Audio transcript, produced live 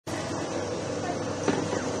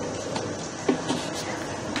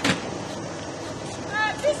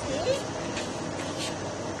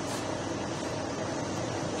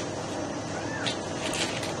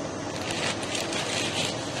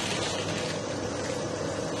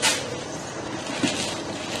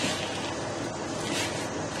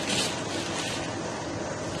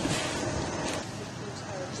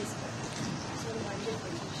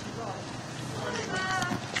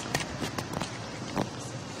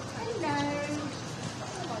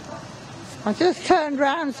I just turned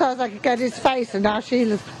round so as I could get his face, and now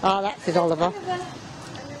Sheila's... Oh, that's it, Oliver. Who's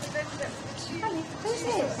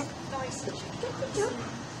this?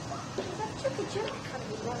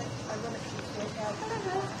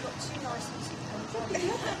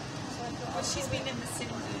 Well, she's been in the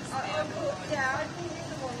cinders. Yeah, I think you're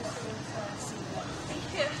the one that's doing first.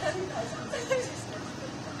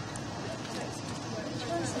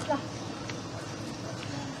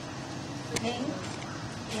 Pink?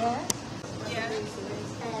 Yeah? Yeah.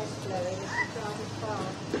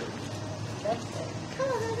 Come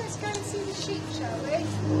on then, let's go and see the sheep, shall we?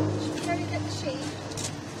 Should we go and get the sheep?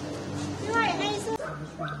 You right, Hazel?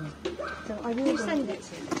 I will send it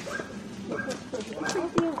to you.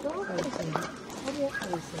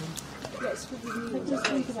 Yes, for the just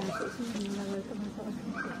think about it.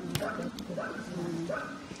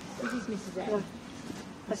 This is Mrs. A.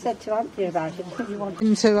 I said to Anthony about it. You want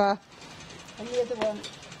Into and the other one.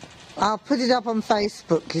 I'll put it up on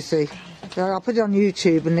Facebook, you see. So I'll put it on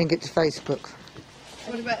YouTube and link it to Facebook.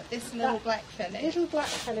 What about this little black fella? Little black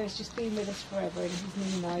fellow has just been with us forever, and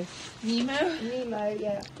he's Nemo. Nemo? Nemo,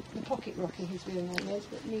 yeah. The pocket rocket his real name is,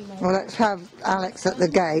 but Nemo. Well, let's have Alex at the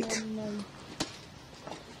gate.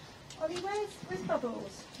 Ollie, where's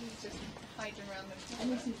Bubbles? He's just hiding around the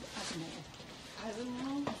And this is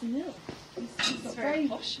Admiral. Admiral? He's very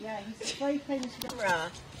posh. Yeah, he's very famous.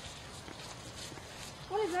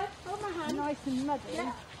 Oliver, hold my hand. Nice and muddy. Yeah. I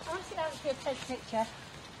want to sit down and take a picture.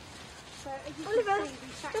 So, Oliver,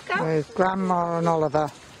 look up. There's Grandma and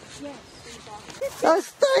Oliver. Yes. Oh,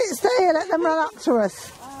 stay here, let them run up to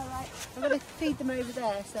us. All right. I'm going to feed them over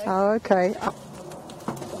there, so. Oh, okay.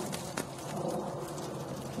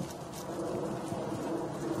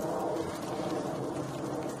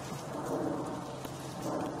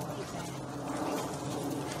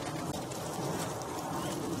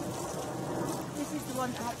 This is the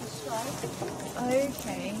one that had the stripe.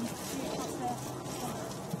 Okay.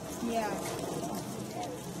 Yeah.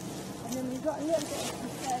 And then we've got a little bit of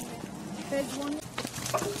there's one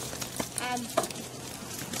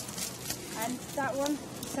and that one.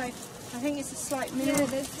 So I think it's a slight middle. Yeah,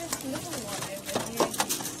 there's this little one over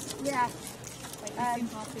here. Yeah. Like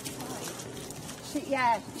half his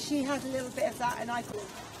size. She has a little bit of that, and I.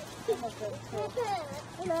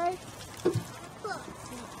 Hello.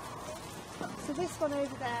 So this one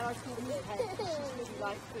over there, I call meathead. She's really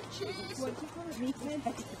like, but she isn't. What do you call it?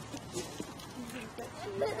 Meathead.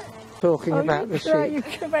 Talking about the sheep. You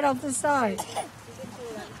could went off the side.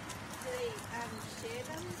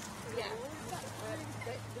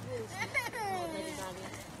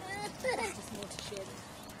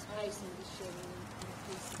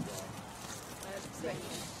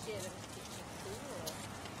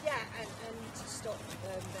 Yeah, and to stop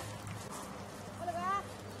that. Oliver,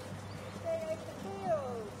 stay over the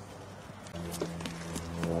field.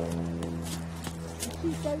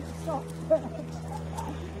 Please don't stop.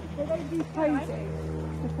 They don't do posing.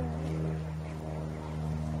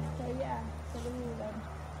 So yeah, so we will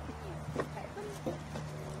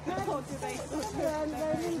What do they they're a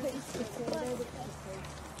little bit sticky, they're a bit sticky.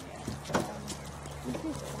 It's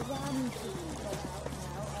just the round team got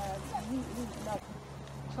out now. He like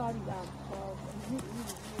Charlie down 12 and he was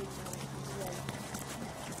really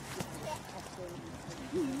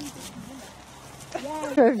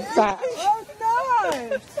nice. That. Oh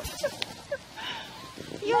no!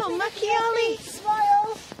 You're mucky, Ollie.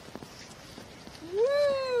 Smile!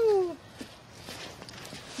 Woo!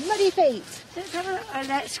 Muddy feet. Let's have a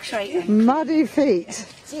let's straight. Muddy feet.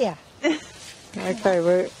 Yeah. Okay,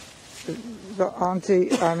 we've got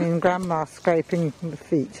Grandma scraping the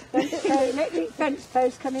feet. Fence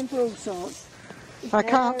posts come in for all sorts. I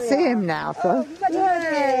can't see him now, so. That's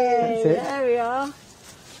it. There we are.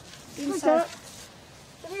 Inside.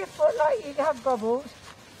 Give me a foot like you have bubbles.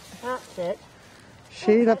 That's it.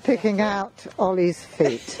 Sheila picking out Ollie's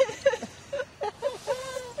feet.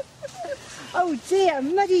 Oh dear,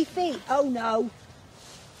 muddy feet. Oh no.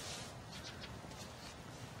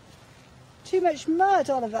 Too much mud,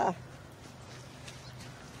 Oliver.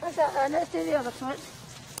 How's that then? Let's do the other foot.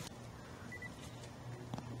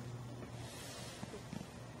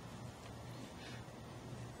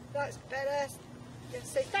 That's better. Let's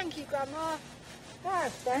say thank you, Grandma.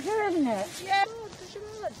 That's better, isn't it? Yeah. Oh, push your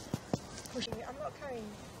mud. Pushing it. I'm not carrying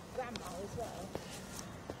Grandma as well.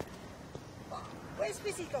 Where's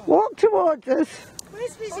Busy gone? Walk towards us.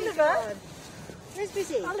 Where's Busy gone? Where's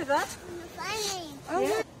Busy? Oliver. Oh,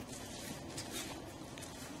 yeah.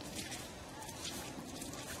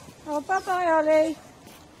 Oh, bye-bye, Ollie.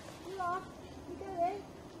 You off? You going?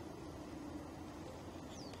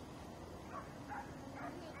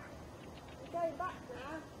 You're going back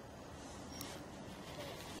now.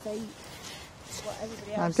 They eat what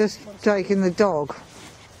everybody else I'm just wants. taking the dog.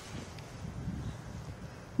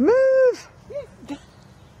 Move!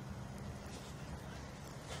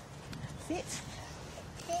 Sit.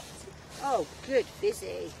 Oh, good,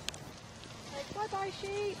 busy. Bye bye,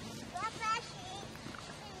 sheep.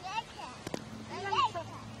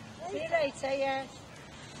 See you later, yes.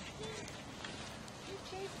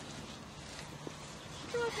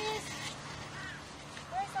 Georges,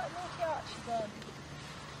 where's that naughty Archie gone?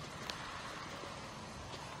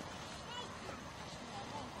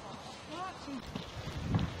 Archie.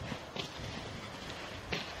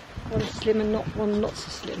 One slim and not one not so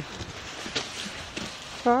slim.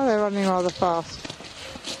 Oh, they're running rather fast.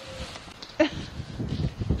 They're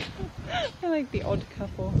like the odd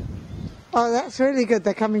couple. Oh, that's really good.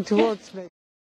 They're coming towards me.